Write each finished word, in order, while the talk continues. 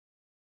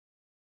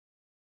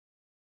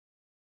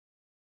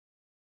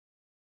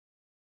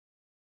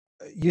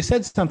You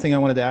said something I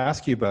wanted to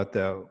ask you about,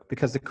 though,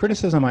 because the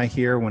criticism I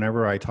hear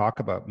whenever I talk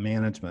about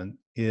management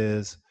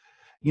is,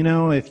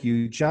 if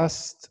you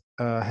just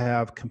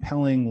have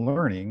compelling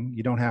learning,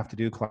 you don't have to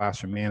do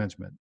classroom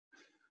management.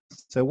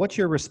 So what's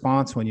your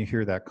response when you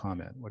hear that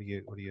comment? What do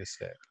you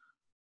say?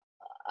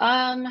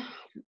 Um,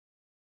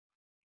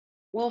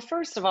 well,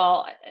 first of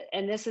all,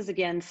 and this is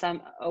again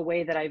a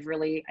way that I've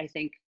really, I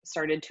think,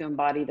 started to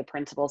embody the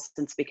principles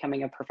since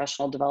becoming a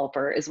professional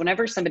developer is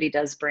whenever somebody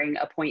does bring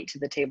a point to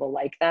the table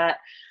like that,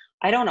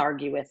 I don't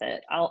argue with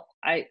it.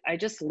 I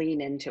just lean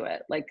into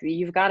it. Like,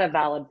 you've got a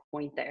valid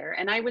point there.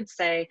 And I would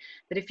say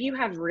that if you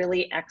have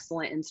really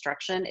excellent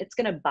instruction, it's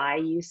going to buy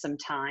you some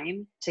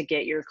time to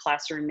get your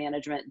classroom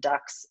management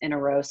ducks in a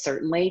row,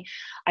 certainly.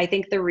 I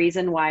think the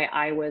reason why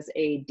I was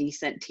a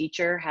decent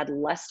teacher had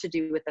less to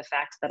do with the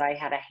fact that I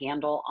had a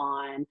handle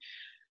on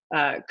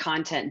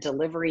content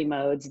delivery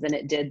modes than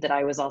it did that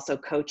I was also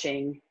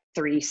coaching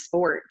 3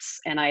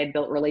 sports, and I had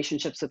built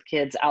relationships with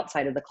kids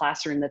outside of the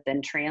classroom that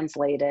then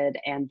translated,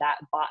 and that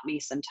bought me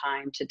some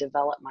time to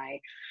develop my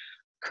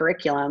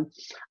curriculum.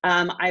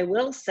 I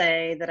will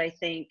say that I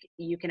think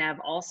you can have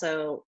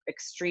also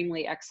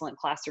extremely excellent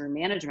classroom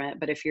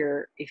management, but if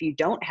you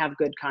don't have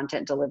good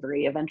content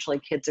delivery, eventually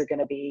kids are going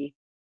to be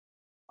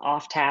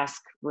off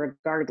task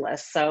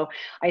regardless. So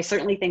I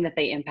certainly think that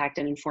they impact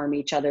and inform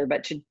each other,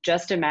 but to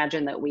just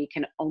imagine that we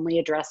can only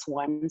address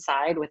one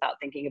side without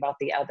thinking about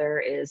the other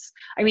is,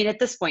 I mean, at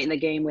this point in the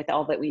game, with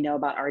all that we know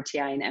about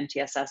RTI and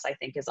MTSS, I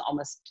think is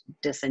almost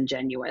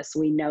disingenuous.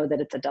 We know that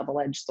it's a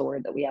double-edged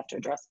sword, that we have to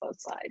address both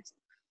sides.